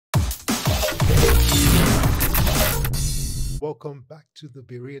Welcome back to the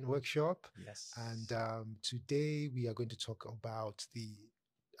Berean Workshop. Yes. And today we are going to talk about the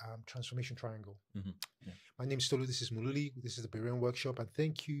transformation triangle. Yeah. My name is Tolu. This is Mululi. This is the Berean Workshop. And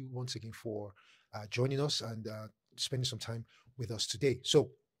thank you once again for joining us and spending some time with us today. So,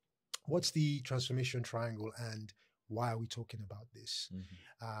 what's the transformation triangle and why are we talking about this?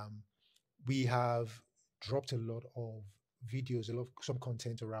 We have dropped a lot of videos, some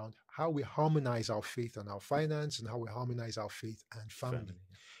content around how we harmonize our faith and our finance and how we harmonize our faith and family.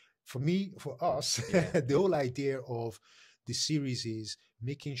 For me, for us, the whole idea of the series is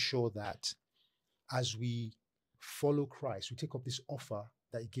making sure that as we follow Christ, we take up this offer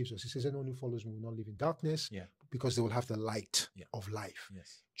that he gives us. He says, anyone who follows me will not live in darkness because they will have the light of life.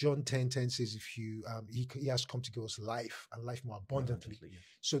 Yes. John 10:10 says, if you he has come to give us life and life more abundantly.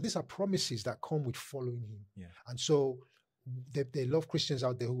 So these are promises that come with following him. And so they love Christians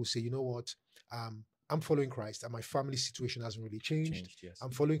out there who will say, you know what, I'm following Christ and my family situation hasn't really changed.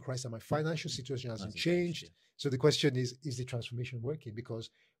 I'm following Christ and my financial situation hasn't changed. So the question is the transformation working? Because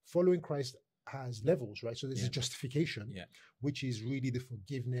following Christ has levels, right? So there's a justification, which is really the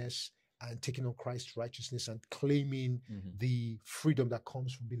forgiveness and taking on Christ's righteousness and claiming the freedom that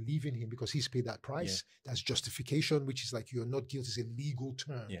comes from believing him because he's paid that price. That's justification, which is like you're not guilty. It's a legal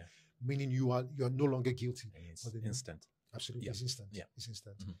term, meaning you're no longer guilty. It's instant. Absolutely, it's instant. It's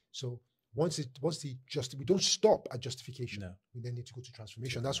instant. So we don't stop at justification. No. We then need to go to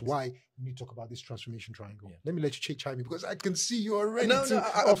transformation. That's why we need to talk about this transformation triangle. Let me let you chime in because I can see you are ready to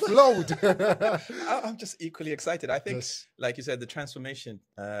offload. I'm just equally excited. I think, like you said, the transformation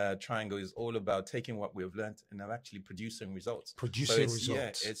triangle is all about taking what we've learned and now actually producing results. Results.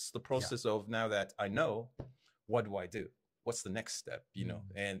 Yeah, it's the process of now that I know, what do I do? What's the next step, you know?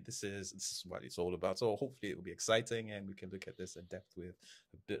 And this is what it's all about. So hopefully it will be exciting and we can look at this in depth with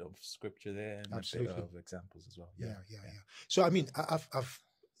a bit of scripture there and a bit of examples as well. Yeah. So I mean,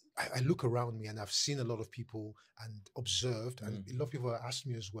 I look around me and I've seen a lot of people and observed, and a lot of people have asked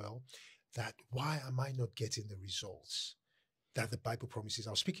me as well that why am I not getting the results that the Bible promises? I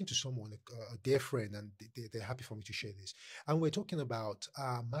was speaking to someone, a dear friend, and they're happy for me to share this. And we're talking about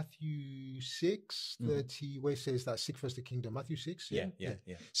Matthew 6:30, where it says that seek first the kingdom. Matthew 6? Yeah.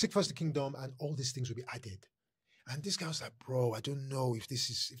 Seek first the kingdom and all these things will be added. And this guy was like, bro, I don't know if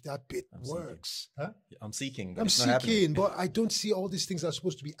that bit works. Huh? I'm seeking, but I don't see all these things that are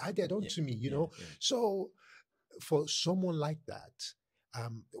supposed to be added onto me, you know? So for someone like that,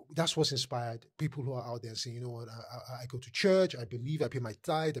 that's what's inspired people who are out there saying, you know what, I go to church, I believe, I pay my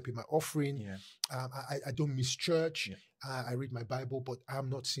tithe, I pay my offering, I don't miss church, I read my Bible, but I'm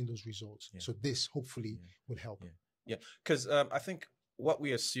not seeing those results. So this hopefully will help. Because I think what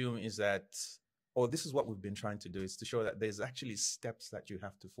we assume is that, or this is what we've been trying to do, is to show that there's actually steps that you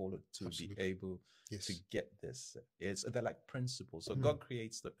have to follow to be able to get this. They're like principles. So God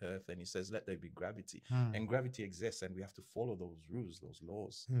creates the earth and he says, let there be gravity. And gravity exists and we have to follow those rules, those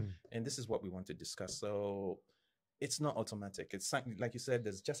laws. And this is what we want to discuss. So it's not automatic. It's like you said,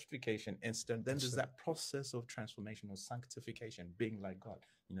 there's justification, instant. Then there's that process of transformation or sanctification, being like God,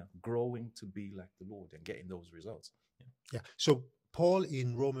 you know, growing to be like the Lord and getting those results. So Paul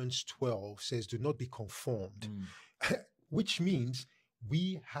in Romans 12 says, do not be conformed, which means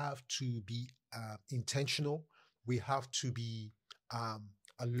we have to be intentional. We have to be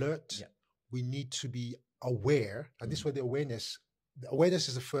alert. We need to be aware. And this is where the awareness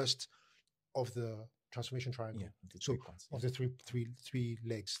is the first of the transformation triangle. So of the three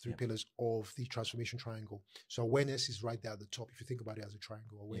legs, three pillars of the transformation triangle. So awareness is right there at the top. If you think about it as a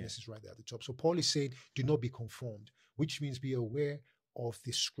triangle, awareness is right there at the top. So Paul is saying, do not be conformed, which means be aware of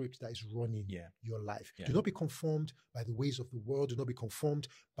the script that is running your life. Do not be conformed by the ways of the world. Do not be conformed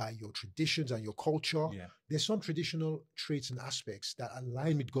by your traditions and your culture. There's some traditional traits and aspects that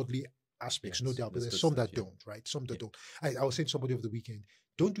align with godly aspects, no doubt, but there's some that don't, right? Some that don't. I was saying to somebody over the weekend,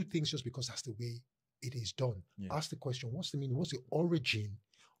 don't do things just because that's the way it is done. Ask the question, what's the meaning? What's the origin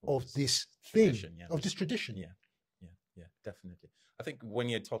of this thing, of this tradition? Yeah, definitely. I think when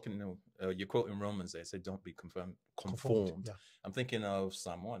you're talking, you're quoting Romans, they say, don't be conformed. I'm thinking of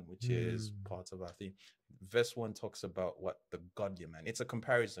Psalm 1, which is part of our theme. Verse 1 talks about what the godly man. It's a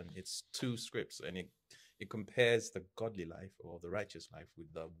comparison. It's two scripts, and it compares the godly life or the righteous life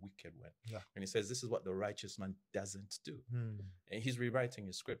with the wicked one. And he says, this is what the righteous man doesn't do. And he's rewriting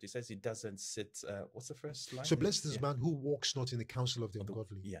his script. He says he doesn't sit, what's the first line? So blessed is the man who walks not in the counsel of the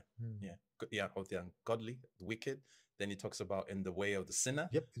ungodly. Of the ungodly, the wicked. Then he talks about in the way of the sinner.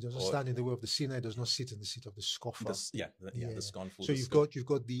 It doesn't stand in the way of the sinner. It does not sit in the seat of the scoffer. The scornful. So you've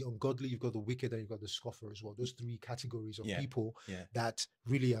got the ungodly, you've got the wicked, and you've got the scoffer as well. Those three categories of people that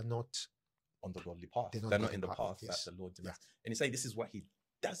really are not on the godly path. They're not in the path that the Lord demands. And he's saying this is what he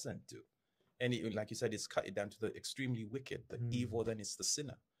doesn't do. And like you said, it's cut it down to the extremely wicked, the evil, then it's the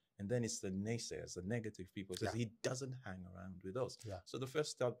sinner. And then it's the naysayers, the negative people. Says he doesn't hang around with those. So the first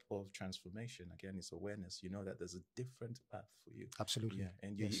step of transformation, again, is awareness. You know that there's a different path for you. Absolutely.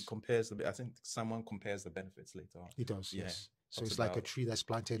 And he compares I think someone compares the benefits later on. He does, yes. So it's like a tree that's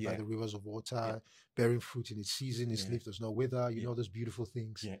planted by the rivers of water, bearing fruit in its season. Its leaf does not wither. You know those beautiful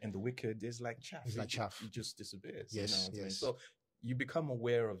things. And the wicked is like chaff. It's like chaff. It just disappears. Yes, you know So you become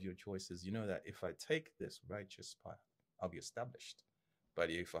aware of your choices. You know that if I take this righteous path, I'll be established. But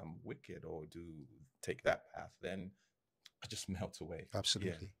if I'm wicked or do take that path, then I just melt away.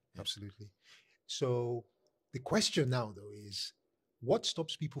 Absolutely. Absolutely. So the question now, though, is what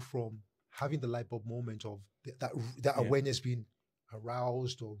stops people from having the light bulb moment of that awareness being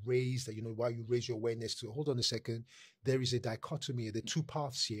aroused or raised, that, you know, while you raise your awareness to, hold on a second, there is a dichotomy, there are two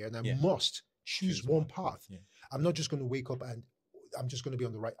paths here, and I must choose one path. I'm not just going to wake up and I'm just going to be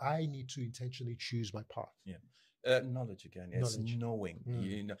on the right. I need to intentionally choose my path. Knowledge again. It's knowing.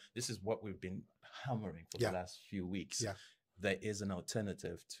 You know, this is what we've been hammering for the last few weeks. There is an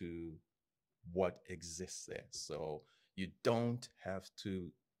alternative to what exists there. So you don't have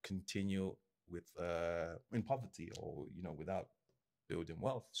to continue with in poverty or, you know, without building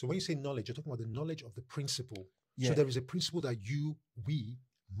wealth. So when you say knowledge, you're talking about the knowledge of the principle. So there is a principle that we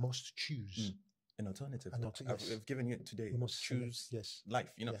must choose. An alternative. I've given you today. Choose life.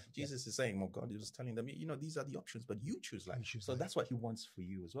 You know, Jesus is saying, well, God is telling them, you know, these are the options, but you choose life. So that's what he wants for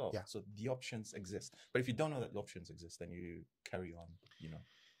you as well. So the options exist. But if you don't know that the options exist, then you carry on, you know,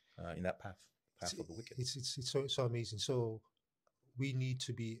 in that path of the wicked. It's so amazing. So we need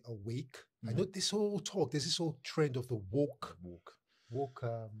to be awake. I know this whole talk, there's this whole trend of the woke,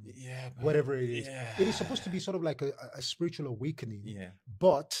 whatever it is. It is supposed to be sort of like a spiritual awakening.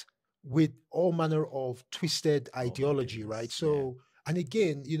 But with all manner of twisted ideology, right? So, and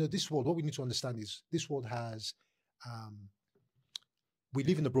again, you know, this world, what we need to understand is this world has, we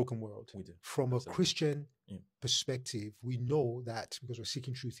live in a broken world. We do. From a Christian perspective, we know that because we're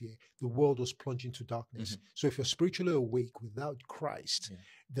seeking truth here, the world was plunged into darkness. So if you're spiritually awake without Christ,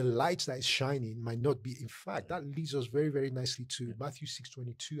 the light that is shining might not be. In fact, that leads us very, very nicely to Matthew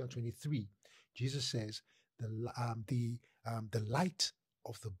 6:22 and 23. Jesus says, the light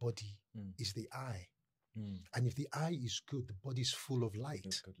of the body is the eye. And if the eye is good, the body is full of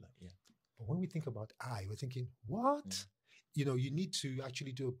light. Good light, But when we think about eye, we're thinking, what? You know, you need to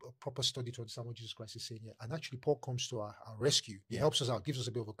actually do a proper study to understand what Jesus Christ is saying here. And actually, Paul comes to our rescue. He helps us out, gives us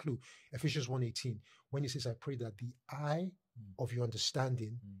a bit of a clue. Ephesians 1:18, when he says, I pray that the eye of your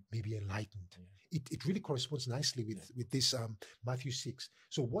understanding may be enlightened. It really corresponds nicely with this Matthew 6.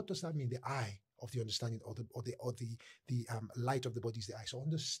 So what does that mean? The eye of the understanding, or the light of the body is the eye. So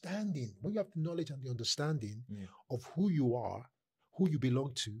understanding, when you have the knowledge and the understanding of who you are, who you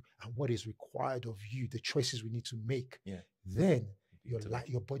belong to, and what is required of you, the choices we need to make, then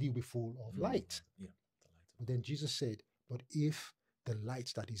your body will be full of light. But then Jesus said, but if the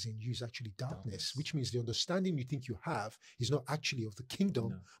light that is in you is actually darkness, which means the understanding you think you have is not actually of the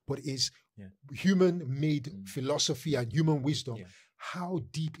kingdom, but is human-made philosophy and human wisdom. How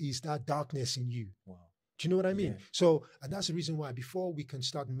deep is that darkness in you? Wow. Do you know what I mean? So, and that's the reason why before we can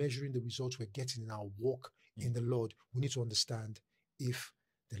start measuring the results we're getting in our walk in the Lord, we need to understand if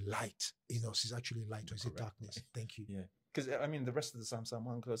the light in us is actually light or is it darkness. Thank you. Because I mean, the rest of the Psalm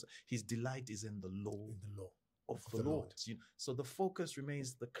 1 goes, his delight is in the law. Of the Lord. So the focus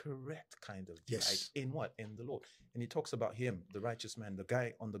remains the correct kind of delight. In what? In the Lord. And he talks about him, the righteous man, the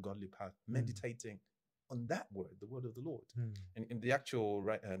guy on the godly path, meditating on that word, the word of the Lord. And in the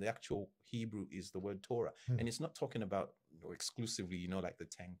actual Hebrew is the word Torah. And it's not talking about exclusively, you know, like the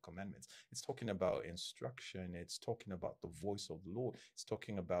 10 commandments. It's talking about instruction. It's talking about the voice of the Lord. It's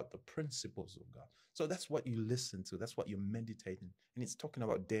talking about the principles of God. So that's what you listen to. That's what you're meditating. And it's talking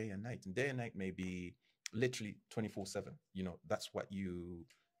about day and night. And day and night may be literally 24/7. You know, that's what you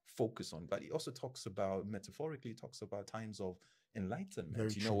focus on. But he also talks about, metaphorically, talks about times of enlightenment.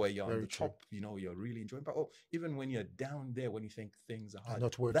 Very true. Where you're on the top, you know, you're really enjoying. But even when you're down there, when you think things are hard,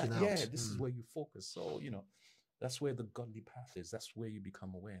 not working out. This is where you focus. So, you know, that's where the godly path is. That's where you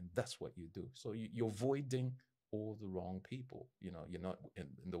become aware, and that's what you do. So you're avoiding all the wrong people. You know, you're not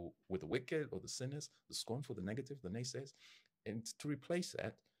with the wicked or the sinners, the scornful, the negative, the naysayers. And to replace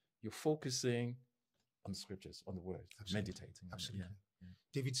that, you're focusing on the scriptures, on the word, meditating. Absolutely.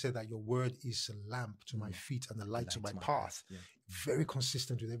 David said that your word is a lamp to my feet and a light to my path. Very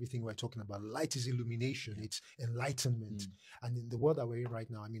consistent with everything we're talking about. Light is illumination. It's enlightenment. And in the world that we're in right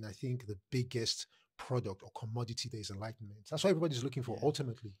now, I mean, I think the biggest product or commodity that is enlightenment. That's what everybody's looking for.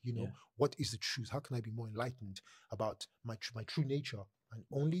 Ultimately, what is the truth? How can I be more enlightened about my true nature? And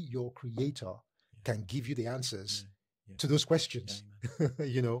only your creator can give you the answers to those questions.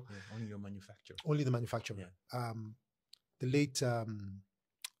 Only your manufacturer. Only the manufacturer. The late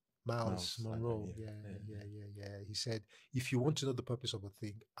Miles Monroe. He said, if you want to know the purpose of a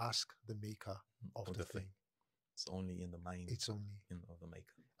thing, ask the maker of the thing. It's only in the mind. It's only of the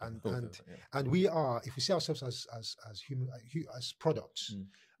maker. And we are, if we see ourselves as human, as products,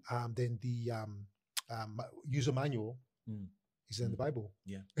 then the user manual is in the Bible.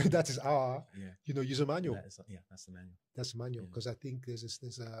 That is our user manual. That's the manual. That's the manual, because I think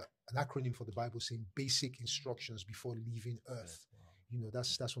there's an acronym for the Bible saying basic instructions before leaving earth.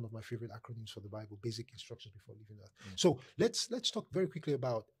 That's one of my favorite acronyms for the Bible, basic instructions before leaving earth. So let's talk very quickly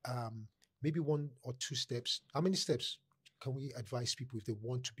about maybe 1 or 2 steps. How many steps can we advise people if they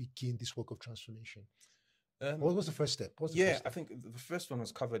want to begin this work of transformation? What was the first step? I think the first one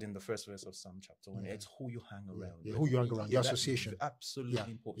was covered in the first verse of Psalm chapter 1. It's who you hang around. Who you hang around, your association.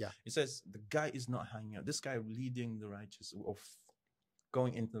 Absolutely important. It says the guy is not hanging out. This guy leading the righteous, or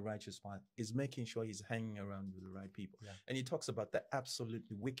going into the righteous path, is making sure he's hanging around with the right people. And he talks about the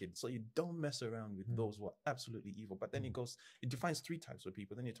absolutely wicked. So you don't mess around with those who are absolutely evil. But then it defines 3 types of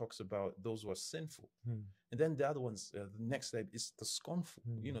people. Then he talks about those who are sinful. And then the other ones, the next step is the scornful.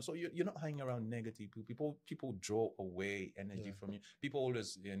 So you're not hanging around negative people. People draw away energy from you. People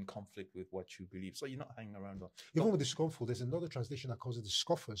always in conflict with what you believe. So you're not hanging around. Even with the scornful, there's another translation that calls it the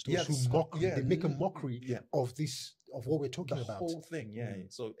scoffers. Those who mock, they make a mockery of this, of what we're talking about. The whole thing,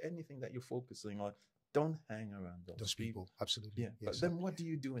 So anything that you're focusing on, don't hang around those people. Absolutely. But then what do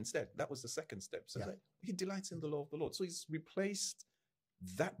you do instead? That was the second step. So he delights in the law of the Lord. So he's replaced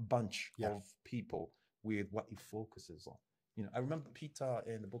that bunch of people with what he focuses on. I remember Peter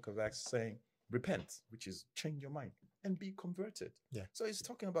in the book of Acts saying, repent, which is change your mind and be converted. So he's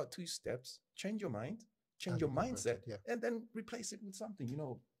talking about 2 steps: change your mind, change your mindset, and then replace it with something,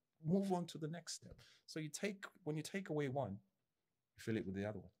 move on to the next step. So when you take away one, you fill it with the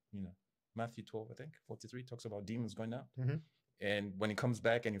other one. Matthew 12, I think, 43 talks about demons going out. And when he comes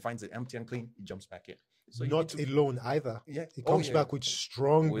back and he finds it empty and clean, he jumps back in. So not alone either. He comes back with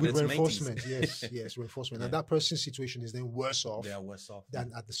strong reinforcement. Reinforcement. And that person's situation is then worse off. They are worse off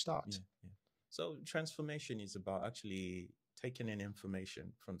than at the start. So transformation is about actually taking in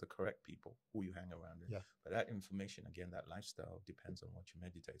information from the correct people who you hang around with. But that information, again, that lifestyle depends on what you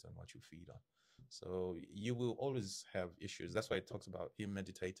meditate on, what you feed on. So you will always have issues. That's why it talks about him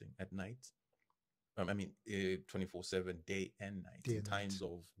meditating at night. 24/7, day and night. Times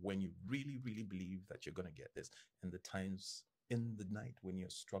of when you really, really believe that you're going to get this, and the times in the night when you're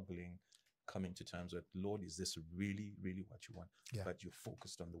struggling, coming to terms with, Lord, is this really, really what you want? But you're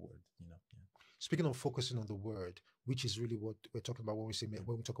focused on the word, Speaking of focusing on the word, which is really what we're talking about when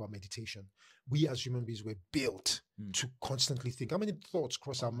we talk about meditation. We as human beings were built to constantly think. How many thoughts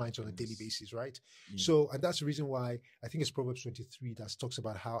cross our minds on a daily basis, right? So, and that's the reason why I think it's Proverbs 23 that talks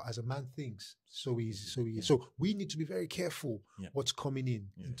about how as a man thinks, so he is. So we need to be very careful what's coming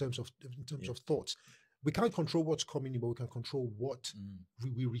in terms of thoughts. We can't control what's coming in, but we can control what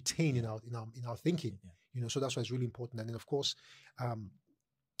we retain in our thinking. So that's why it's really important. And then of course,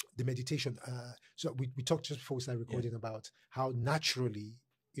 the meditation. So we talked just before we started recording about how naturally,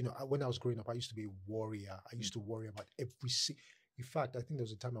 when I was growing up, I used to be a warrior. I used to worry about in fact, I think there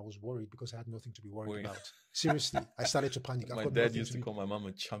was a time I was worried because I had nothing to be worried about. Seriously, I started to panic. My dad used to call my mom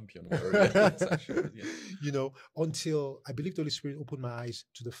a champion warrior. Until I believe the Holy Spirit opened my eyes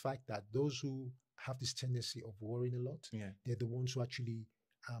to the fact that those who have this tendency of worrying a lot, they're the ones who actually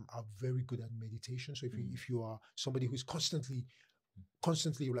are very good at meditation. So if you are somebody who's constantly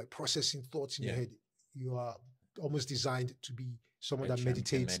like processing thoughts in your head, you are almost designed to be someone that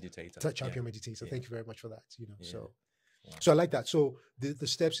meditates, champion meditator. Thank you very much for that. So I like that. So the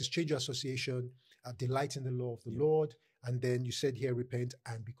steps is change your association, delight in the law of the Lord, and then you said here, repent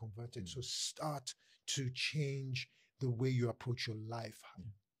and be converted. So start to change the way you approach your life.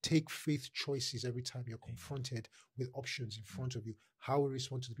 Take faith choices every time you're confronted with options in front of you. How we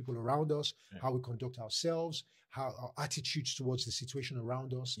respond to the people around us, how we conduct ourselves, how our attitudes towards the situation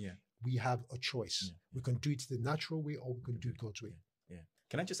around us. We have a choice. We can do it the natural way, or we can do it God's way.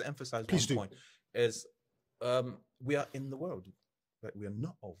 Can I just emphasize one point? Is we are in the world, but we are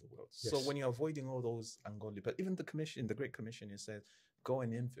not of the world. So when you're avoiding all those ungodly, but even the Great Commission, it says, go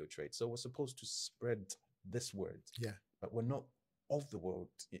and infiltrate. So we're supposed to spread this word. But we're not of the world.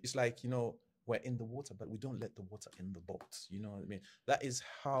 It's like, we're in the water, but we don't let the water in the boat. You know what I mean? That is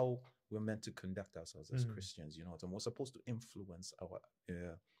how we're meant to conduct ourselves as Christians, and we're supposed to influence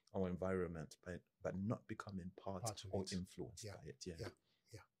our environment, but not becoming part or influenced by it. Yeah.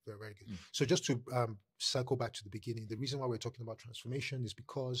 Very, very good. So just to circle back to the beginning, the reason why we're talking about transformation is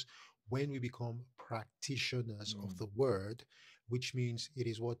because when we become practitioners of the word, which means it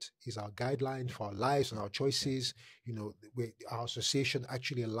is what is our guideline for our lives and our choices, our association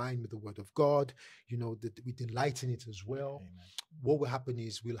actually aligned with the word of God, that we delight in it as well. Amen. What will happen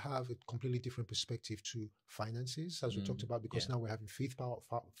is we'll have a completely different perspective to finances, as we talked about, because now we're having faith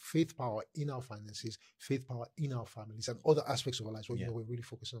power in our finances, faith power in our families, and other aspects of our lives. Well, we're really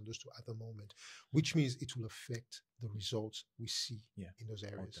focusing on those two at the moment, which means it will affect the results we see in those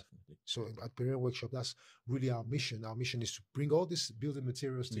areas. So at Berean Workshop, that's really our mission. Our mission is to bring all these building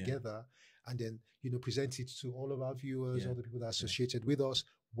materials together and then, present it to all of our viewers, all the people that are associated with us.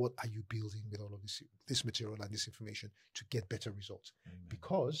 What are you building with all of this material and this information to get better results? Amen.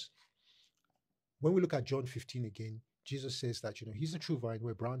 Because when we look at John 15 again, Jesus says that, he's the true vine,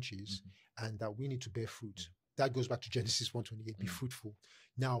 we're branches, and that we need to bear fruit. That goes back to Genesis 1:28, be fruitful.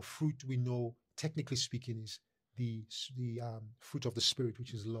 Now, fruit, we know, technically speaking, is the fruit of the Spirit,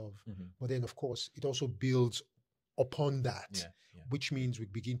 which is love. But then, of course, it also builds upon that, which means we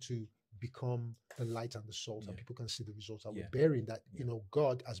begin to become the light and the salt, and people can see the results that we're bearing, that,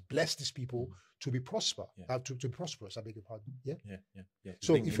 God has blessed these people to be to be prosperous. I beg your pardon. Yeah.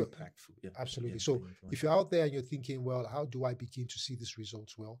 So if you're impactful, absolutely. So if you're out there and you're thinking, well, how do I begin to see these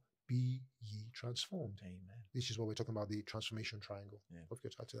results? Well, be ye transformed. Amen. This is what we're talking about, the transformation triangle. What if you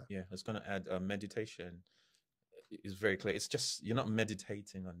add to that? Yeah, I was going to add meditation is very clear. It's just, you're not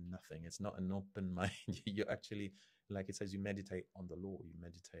meditating on nothing. It's not an open mind. You're actually, like it says, you meditate on the law. You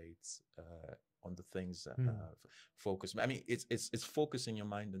meditate on the things that focus. I mean, it's focusing your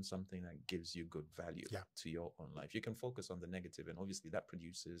mind on something that gives you good value to your own life. You can focus on the negative, and obviously that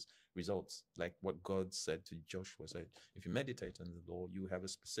produces results. Like what God said to Joshua, said, if you meditate on the law, you have a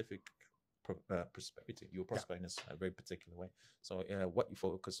specific perspective. You'll prosper in a very particular way. So what you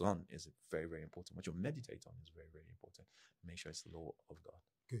focus on is very, very important. What you meditate on is very, very important. Make sure it's the law of God.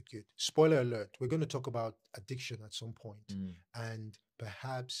 Good. Spoiler alert. We're going to talk about addiction at some point, and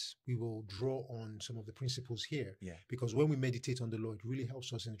perhaps we will draw on some of the principles here. Because when we meditate on the Lord, it really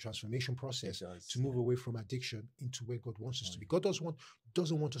helps us in the transformation process to move away from addiction into where God wants us to be. God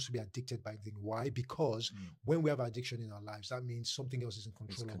doesn't want us to be addicted by anything. Why? Because when we have addiction in our lives, that means something else is in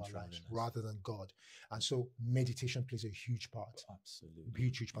control of our lives rather than God. And so meditation plays a huge part. Absolutely.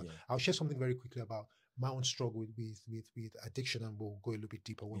 Huge part. I'll share something very quickly about my own struggle with addiction, and we'll go a little bit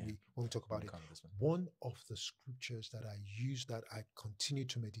deeper when we talk about it. One of the scriptures that I use, that I continue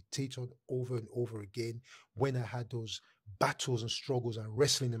to meditate on over and over again when I had those battles and struggles and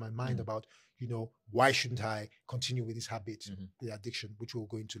wrestling in my mind about, why shouldn't I continue with this habit, the addiction, which we'll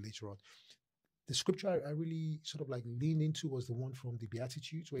go into later on. The scripture I really sort of like leaned into was the one from the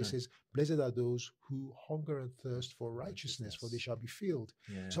Beatitudes, where it says, blessed are those who hunger and thirst for righteousness, for they shall be filled.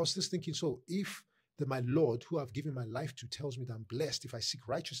 So I was just thinking, so if my Lord, who I've given my life to, tells me that I'm blessed if I seek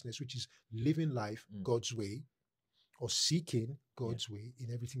righteousness, which is living life God's way, or seeking God's way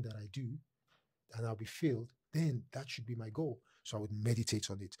in everything that I do, and I'll be filled, then that should be my goal. So I would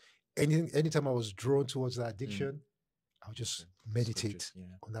meditate on it. Anytime I was drawn towards that addiction, I would just meditate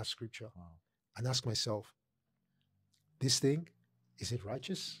on that scripture and ask myself, this thing, is it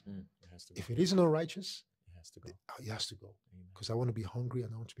righteous? If it isn't righteous, it has to go. Because I want to be hungry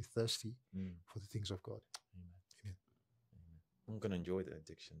and I want to be thirsty for the things of God. Amen. I'm going to enjoy the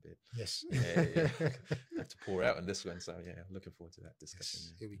addiction bit. Yes. I have to pour out on this one. So looking forward to that discussion.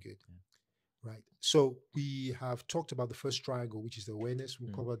 Yes, here we good. Right. So we have talked about the first triangle, which is the awareness.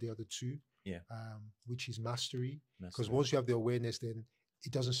 We'll cover the other two, which is mastery. Because once you have the awareness, then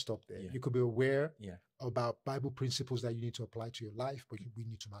it doesn't stop there. You could be aware about Bible principles that you need to apply to your life, but we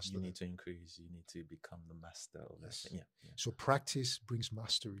need to master them. You need to increase. You need to become the master of that. So practice brings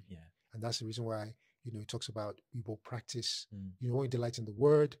mastery. And that's the reason why, it talks about we will practice, when we delight in the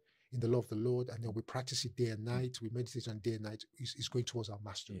word, in the law of the Lord, and then we practice it day and night. We meditate on day and night. It's going towards our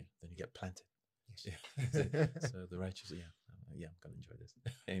mastery. Then you get planted. Yes. So the righteous, I'm going to enjoy this.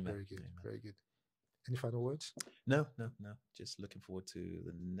 Amen. Very good. Amen. Very good. Any final words? No. Just looking forward to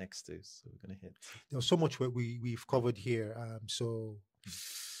the next two. So we're going to hit. There's so much we've covered here. So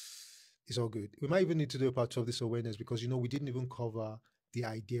it's all good. We might even need to do a part 2 of this awareness, because, we didn't even cover the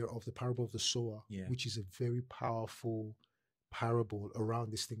idea of the parable of the sower, which is a very powerful parable around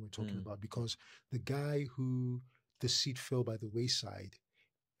this thing we're talking about. Because the guy who the seed fell by the wayside,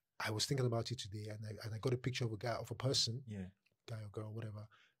 I was thinking about it today, and I got a picture of a person, guy or girl, whatever,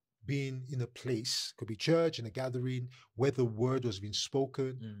 being in a place, could be church, in a gathering, where the word was being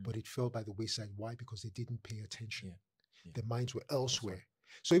spoken, but it fell by the wayside. Why? Because they didn't pay attention. Their minds were elsewhere.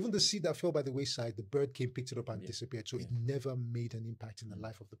 So even the seed that fell by the wayside, the bird came, picked it up, and disappeared. So it never made an impact in the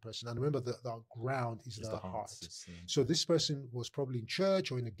life of the person. And remember, the ground is the heart. So this person was probably in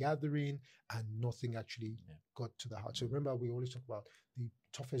church or in a gathering, and nothing actually got to the heart. So remember, we always talk about the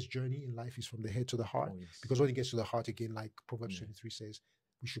toughest journey in life is from the head to the heart. Because when it gets to the heart again, like Proverbs 23 says,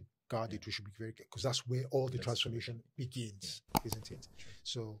 we should guard it. We should be very careful, because that's where all the transformation begins, isn't it?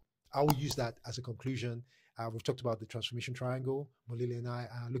 So I will use that as a conclusion. We've talked about the transformation triangle. Molile and I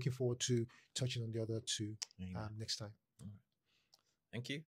are looking forward to touching on the other two next time. Thank you.